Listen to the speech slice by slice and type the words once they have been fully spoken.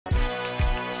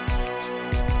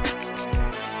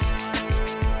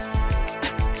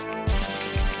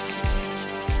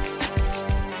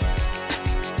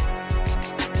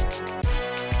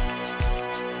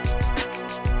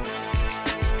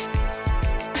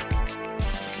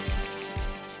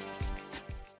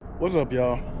What's up,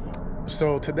 y'all?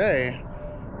 So today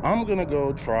I'm gonna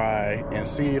go try and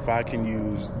see if I can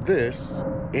use this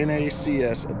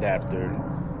NACS adapter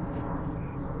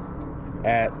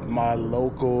at my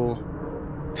local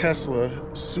Tesla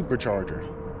Supercharger.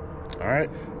 All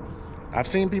right, I've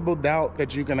seen people doubt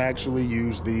that you can actually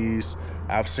use these.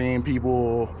 I've seen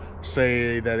people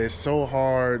say that it's so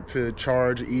hard to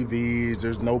charge EVs,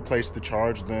 there's no place to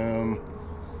charge them.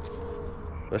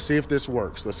 Let's see if this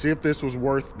works. Let's see if this was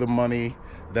worth the money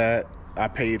that I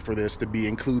paid for this to be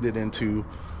included into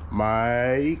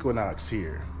my Equinox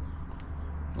here.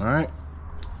 All right,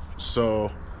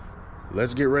 so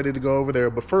let's get ready to go over there.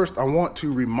 But first, I want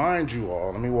to remind you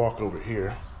all, let me walk over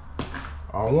here.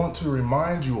 I want to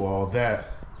remind you all that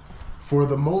for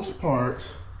the most part,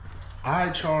 I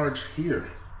charge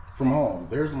here from home.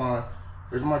 There's my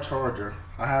charger.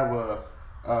 I have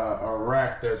a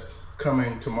rack that's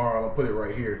coming tomorrow. I'll put it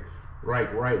right here,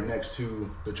 right next to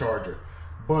the charger.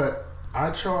 But I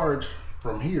charge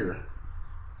from here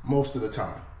most of the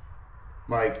time.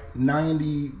 Like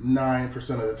 99%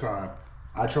 of the time,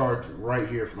 I charge right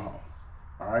here from home.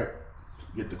 All right,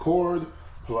 get the cord,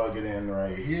 plug it in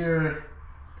right here,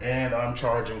 and I'm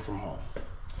charging from home.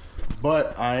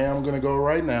 But I am gonna go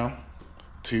right now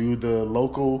to the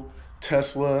local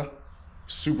Tesla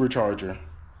Supercharger,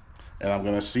 and I'm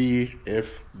gonna see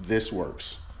if this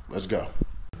works. Let's go.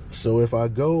 So if I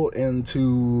go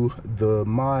into the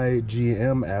My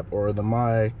GM app or the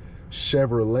My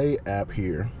Chevrolet app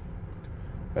here,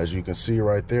 as you can see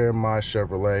right there, My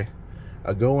Chevrolet,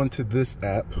 I go into this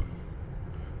app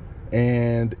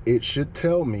and it should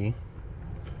tell me,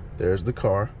 there's the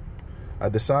car. I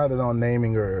decided on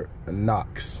naming her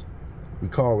Knox. We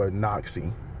call her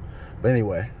Noxy. But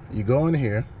anyway, you go in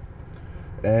here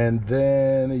and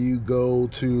then you go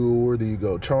to, where do you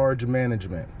go? Charge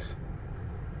management.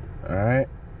 All right,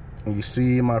 and you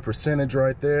see my percentage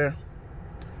right there.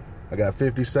 I got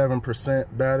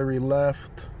 57% battery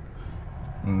left.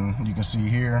 You can see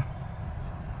here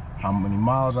how many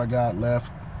miles I got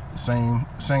left. Same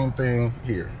thing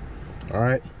here. All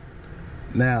right,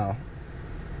 now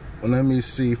let me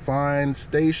see, find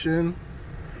station.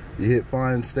 You hit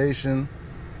find station.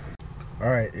 All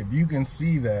right, if you can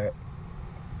see that,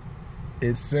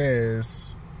 it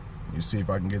says, you see if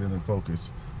I can get it in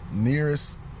focus,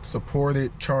 nearest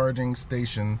supported charging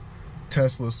station,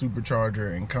 Tesla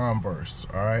Supercharger in Converse.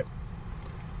 All right,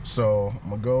 so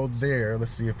I'm gonna go there.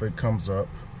 Let's see if it comes up.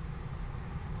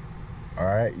 All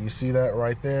right, you see that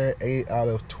right there, 8 out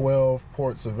of 12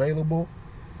 ports available.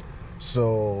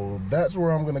 So that's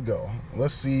where I'm gonna go.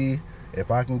 Let's see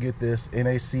if I can get this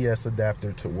NACS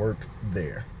adapter to work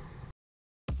there.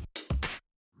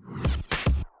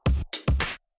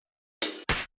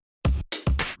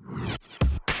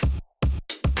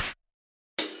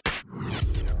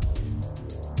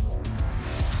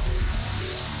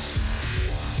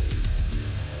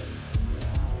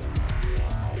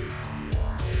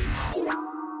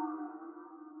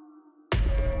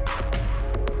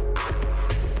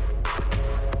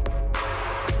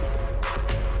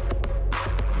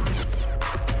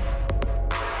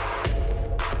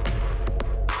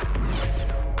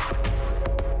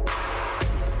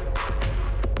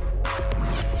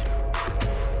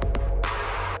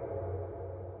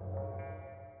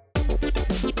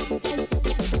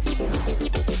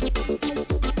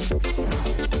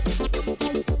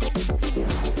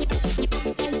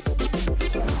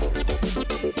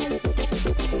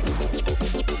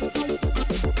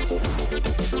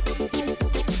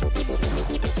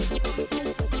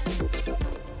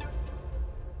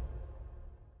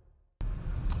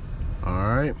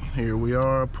 Here we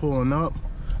are pulling up.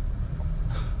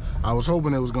 I was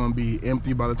hoping it was going to be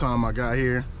empty by the time I got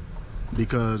here,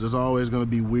 because it's always going to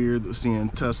be weird seeing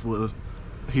Tesla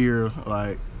here.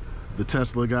 Like, the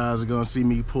Tesla guys are going to see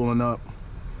me pulling up.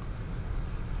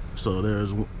 So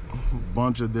there's a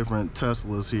bunch of different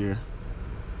Teslas here.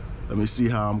 Let me see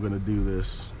how I'm going to do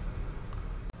this.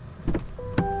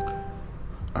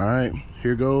 All right,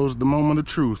 here goes the moment of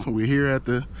truth. We're here at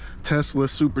the Tesla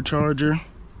Supercharger.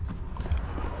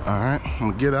 All right,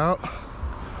 I'm gonna get out.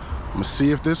 I'm gonna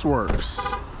see if this works.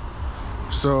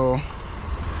 So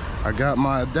I got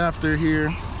my adapter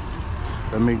here.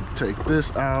 Let me take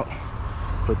this out,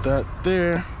 put that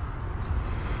there.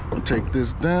 I'll take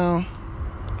this down,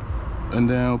 and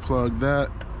then I'll plug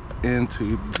that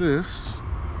into this,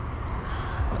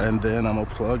 and then I'm gonna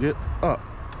plug it up.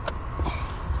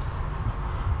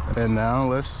 And now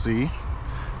let's see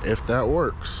if that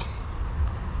works.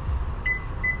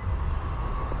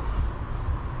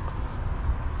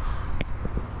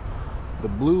 The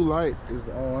blue light is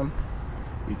on.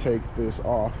 You take this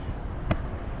off.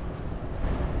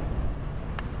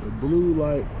 The blue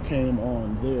light came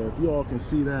on there, if you all can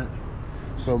see that.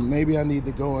 So maybe I need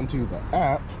to go into the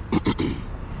app.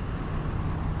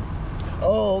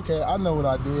 Oh, okay, I know what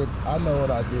I did.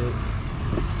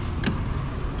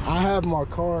 I have my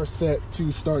car set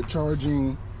to start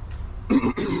charging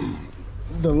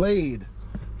delayed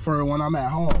for when I'm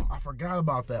at home. I forgot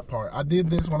about that part. I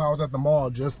did this when I was at the mall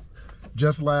just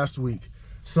last week.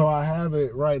 So I have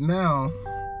it right now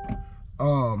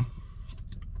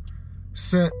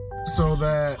set so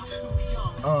that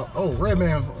oh,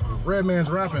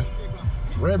 Redman's rapping.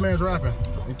 Let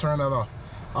me turn that off.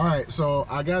 All right, so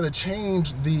I gotta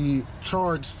change the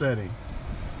charge setting.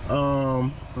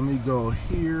 Let me go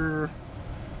here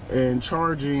and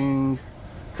charging,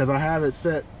 because I have it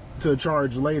set to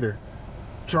charge later.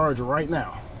 Charge right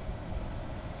now.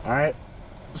 All right,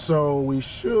 so we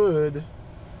should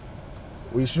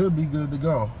be good to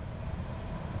go.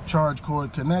 Charge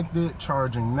cord connected,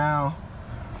 charging now.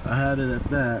 I had it at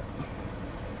that.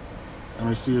 Let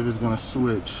me see if it's gonna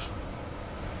switch.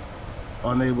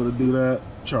 Unable to do that.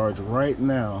 Charge right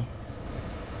now.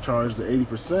 Charge to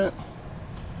 80%,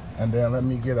 and then let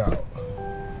me get out.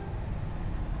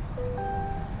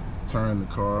 Turn the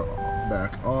car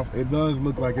back off. It does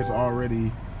look like it's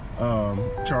already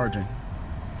charging.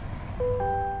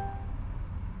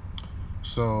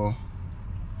 So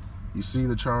you see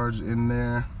the charge in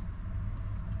there.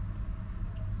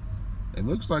 It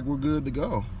looks like we're good to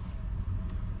go.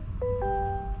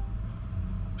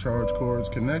 Charge cords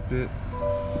connected.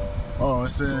 Oh, it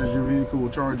says your vehicle will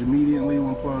charge immediately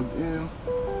when plugged in.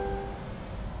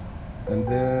 And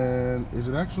then, is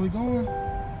it actually going?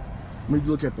 Let me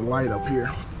look at the light up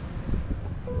here.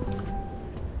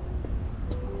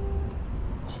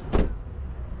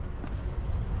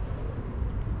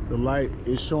 The light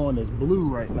is showing as blue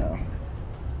right now.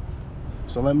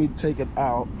 So let me take it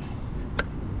out.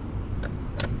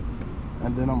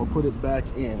 And then I'm gonna put it back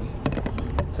in,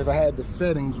 because I had the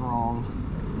settings wrong.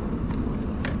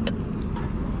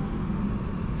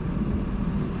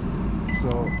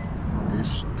 So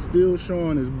it's still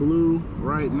showing as blue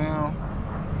right now.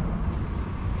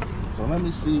 So let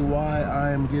me see why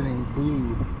I am getting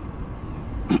blue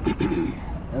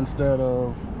instead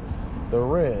of the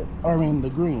red, I mean the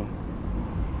green.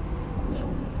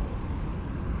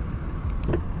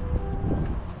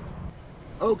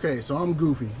 Okay, so I'm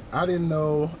goofy. I didn't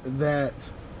know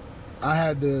that I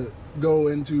had to go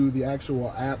into the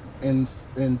actual app and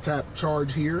tap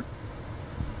charge here.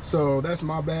 So that's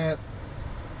my bad.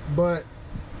 But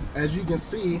as you can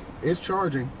see, it's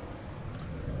charging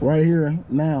right here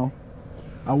now.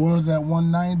 I was at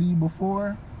 190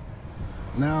 before.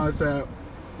 Now it's at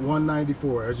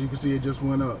 194. As you can see, it just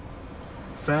went up.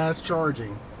 Fast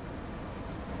charging.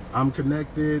 I'm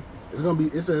connected. It's gonna be,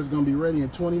 it says it's gonna be ready in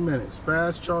 20 minutes.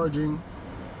 Fast charging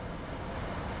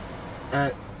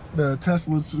at the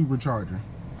Tesla Supercharger.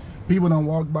 People don't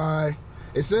walk by.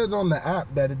 It says on the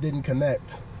app that it didn't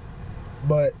connect,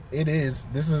 but it is.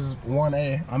 This is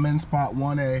 1A. I'm in spot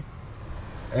 1A,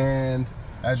 and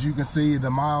as you can see,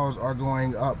 the miles are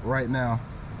going up right now.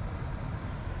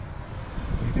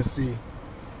 You can see.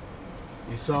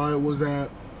 You saw it was at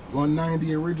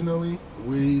 190 originally.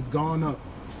 We've gone up.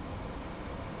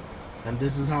 And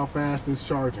this is how fast it's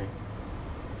charging.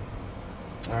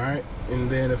 All right,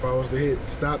 and then if I was to hit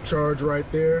stop charge right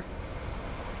there,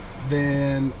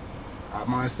 then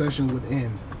my session would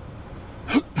end.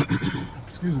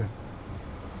 Excuse me.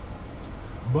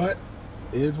 But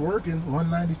it's working.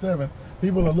 197.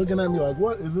 People are looking at me like,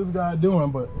 what is this guy doing?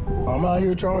 But I'm out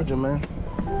here charging, man.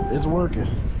 It's working.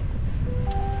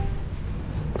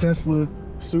 Tesla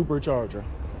Supercharger.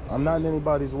 I'm not in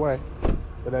anybody's way,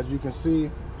 but as you can see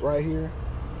right here,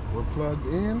 we're plugged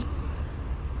in.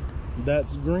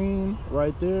 That's green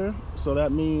right there, so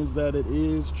that means that it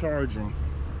is charging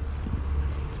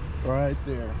right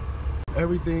there.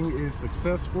 Everything is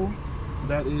successful.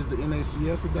 That is the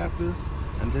NACS adapter,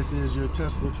 and this is your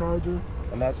Tesla charger,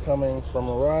 and that's coming from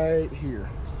right here.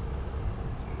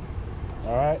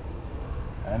 All right,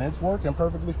 and it's working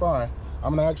perfectly fine.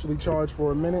 I'm gonna actually charge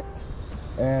for a minute,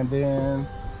 and then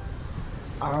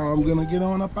I'm gonna get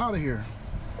on up out of here.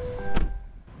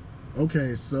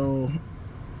 Okay, so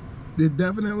it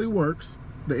definitely works.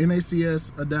 The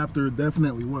NACS adapter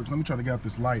definitely works. Let me try to get out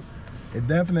this light. It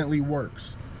definitely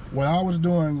works. What I was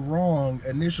doing wrong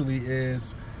initially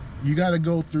is you got to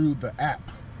go through the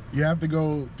app. You have to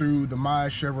go through the My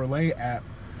Chevrolet app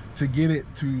to get it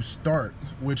to start,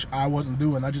 which I wasn't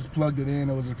doing. I just plugged it in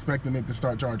and was expecting it to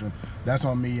start charging. That's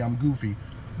on me, I'm goofy.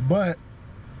 But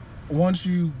once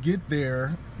you get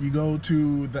there, you go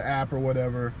to the app or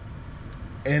whatever,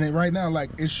 And right now, like,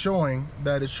 it's showing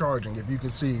that it's charging. If you can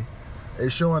see,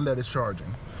 it's showing that it's charging.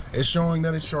 It's showing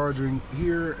that it's charging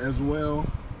here as well.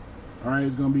 All right,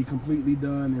 it's gonna be completely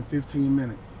done in 15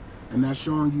 minutes. And that's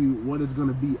showing you what it's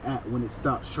gonna be at when it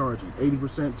stops charging.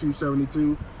 80%,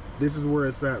 272. This is where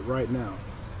it's at right now.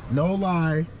 No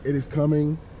lie, it is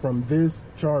coming from this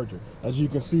charger. As you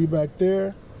can see back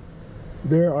there,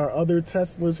 there are other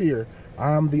Teslas here.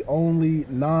 I'm the only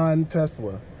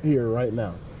non-Tesla here right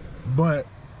now. But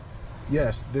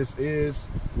yes, this is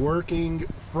working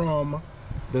from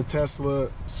the Tesla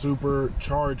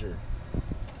Supercharger.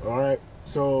 All right,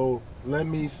 so let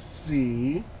me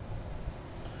see.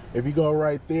 If you go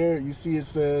right there, you see it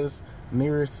says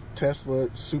nearest Tesla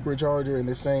Supercharger, and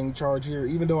it's saying charge here.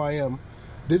 Even though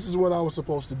this is what I was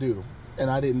supposed to do, and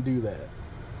I didn't do that.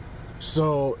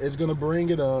 So it's gonna bring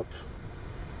it up,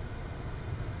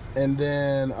 and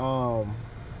then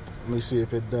let me see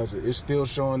if it does it. It's still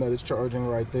showing that it's charging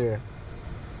right there.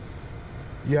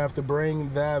 You have to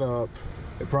bring that up.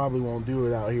 It probably won't do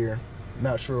it out here.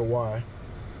 Not sure why.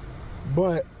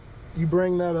 But you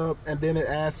bring that up, and then it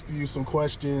asks you some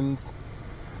questions,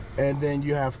 and then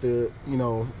you have to,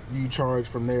 you charge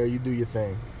from there. You do your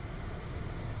thing.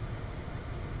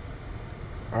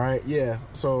 All right, yeah.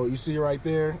 So you see right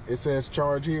there, it says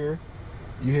charge here.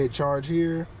 You hit charge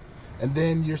here, and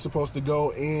then you're supposed to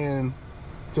go in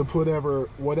to put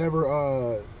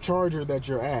whatever charger that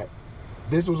you're at.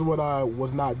 This was what I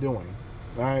was not doing.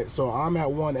 All right, so I'm at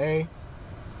 1A.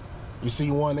 You see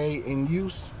 1A in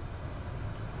use,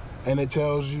 and it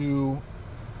tells you,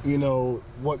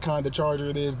 what kind of charger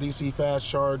it is, DC fast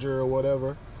charger or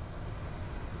whatever.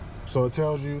 So it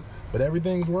tells you, but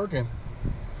everything's working.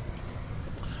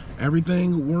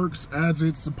 Everything works as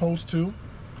it's supposed to.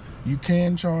 You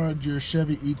can charge your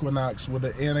Chevy Equinox with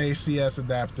an NACS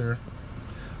adapter.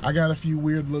 I got a few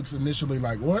weird looks initially,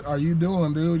 like, what are you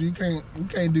doing, dude? You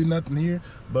can't do nothing here.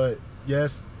 But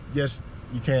yes,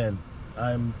 you can.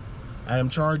 I am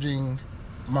charging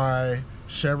my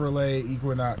Chevrolet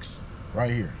Equinox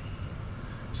right here.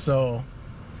 So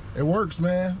it works,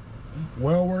 man.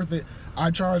 Well worth it. I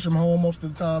charge from home most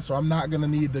of the time, so I'm not gonna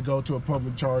need to go to a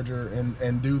public charger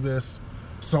and do this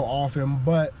so often.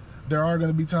 But there are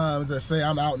gonna be times that, say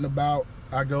I'm out and about,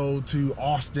 I go to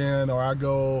Austin, or I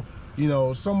go,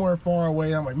 somewhere far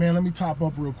away. I'm like, man, let me top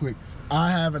up real quick.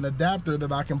 I have an adapter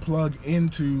that I can plug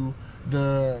into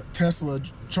the Tesla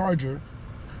charger,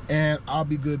 and I'll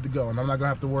be good to go, and I'm not gonna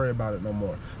have to worry about it no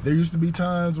more. There used to be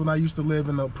times when I used to live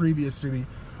in the previous city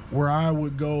where I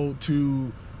would go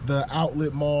to the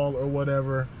outlet mall or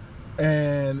whatever,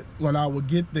 and when I would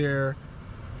get there,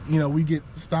 we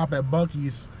stop at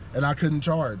Buc-ee's, and I couldn't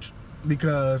charge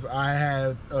because I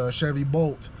had a Chevy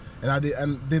Bolt, and I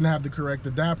didn't have the correct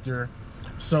adapter.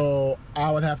 So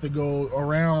I would have to go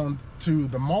around to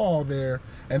the mall there,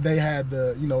 and they had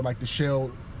the, like the Shell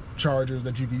chargers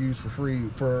that you could use for free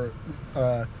for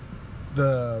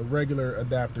the regular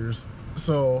adapters.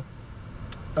 So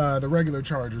the regular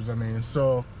chargers, I mean.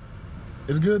 So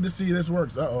it's good to see this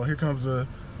works. Uh-oh, here comes a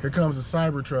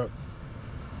Cybertruck.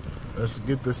 Let's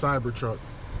get the Cybertruck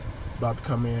about to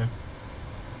come in.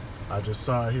 I just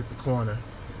saw it hit the corner.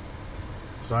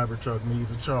 Cybertruck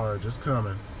needs a charge. It's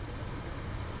coming.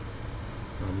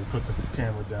 Let me put the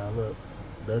camera down. Look,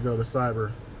 there go the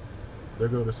Cybertruck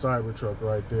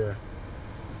right there,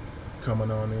 coming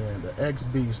on in. The X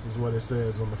Beast is what it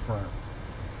says on the front.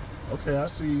 Okay, I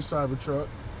see you, Cybertruck.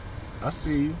 I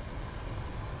see you.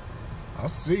 I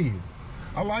see you.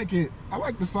 I like it. I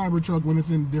like the Cybertruck when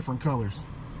it's in different colors.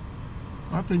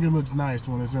 I think it looks nice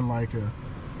when it's in like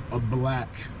a black,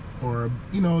 or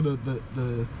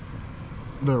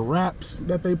the wraps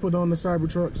that they put on the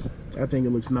Cybertrucks. I think it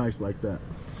looks nice like that.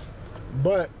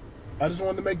 But I just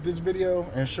wanted to make this video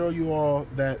and show you all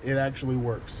that it actually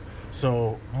works.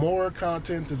 So more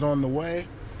content is on the way.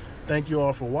 Thank you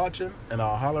all for watching, and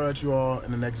I'll holler at you all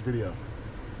in the next video.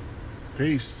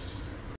 Peace.